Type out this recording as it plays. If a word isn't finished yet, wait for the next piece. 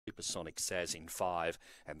Supersonic Saz in 5,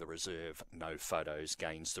 and the reserve No Photos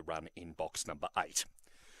gains the run in box number 8.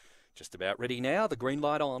 Just about ready now, the green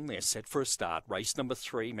light on, they're set for a start. Race number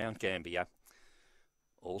 3, Mount Gambier.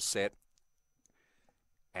 All set.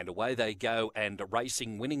 And away they go, and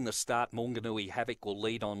racing, winning the start. Maunganui Havoc will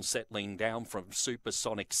lead on, settling down from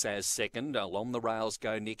Supersonic Saz second. Along the rails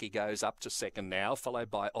go Nicky, goes up to second now, followed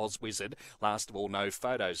by Oz Wizard. Last of all, No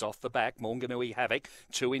Photos off the back. Maunganui Havoc,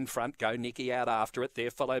 2 in front, go Nicky out after it. They're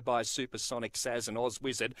followed by Supersonic Saz and Oz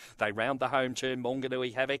Wizard. They round the home turn.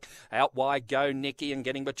 Maunganui Havoc out wide, go Nicky, and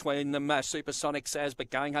getting between them Supersonic Saz, but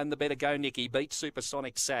going home the better go Nicky. Beat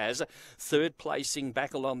Supersonic Saz. Third placing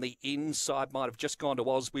back along the inside, might have just gone to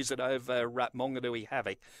Oz Wizard over Maunganui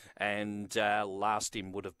Havoc, and last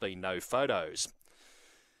in would have been No Photos.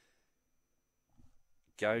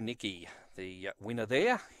 Go Nicky, the winner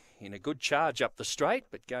there, in a good charge up the straight,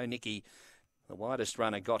 but Go Nicky, the widest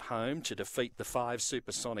runner, got home to defeat the 5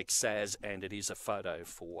 Supersonic Saz, and it is a photo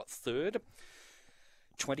for third.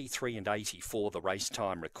 23 and 84 the race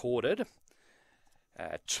time recorded.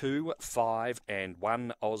 2, 5 and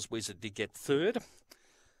 1 Oz Wizard did get third,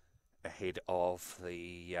 ahead of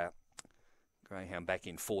the greyhound back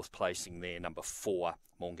in 4th placing there, number 4,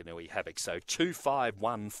 Maunganui Havoc. So 2, 5,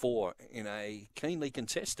 1, 4 in a keenly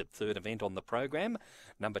contested third event on the program.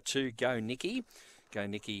 Number 2, Go Nicky. Go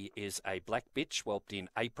Nicky is a black bitch, whelped in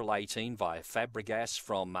April 18 via Fabregas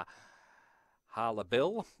from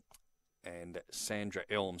Harlebel. And Sandra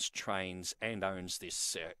Elms trains and owns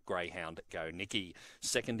this greyhound, Go Nicky.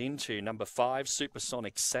 Second into number 5,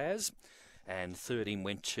 Supersonic Saz. And third in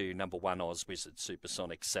went to number 1, Oz Wizard,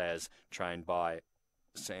 Supersonic Saz, trained by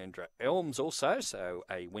Sandra Elms also. So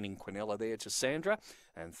a winning quinella there to Sandra.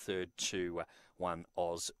 And third to 1,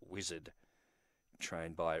 Oz Wizard,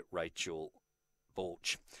 trained by Rachel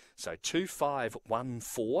Balch. So 2, 5, 1,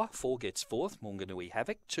 4. 4 gets 4th, Maunganui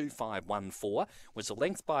Havoc. 2, 5, 1, 4 was a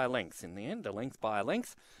length by a length in the end, a length by a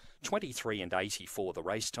length. 23 and 84 the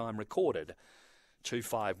race time recorded. 2,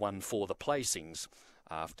 5, 1, 4 the placings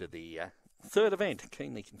after the third event,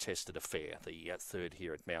 keenly contested affair, the third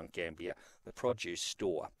here at Mount Gambier, the produce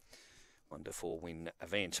store. Wonderful win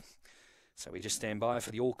event. So we just stand by for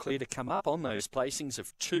the all clear to come up on those placings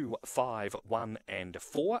of 2, 5, 1 and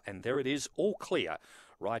 4. And there it is, all clear,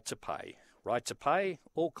 right to pay. Right to pay,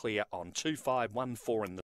 all clear on 2, 5, 1, 4 in the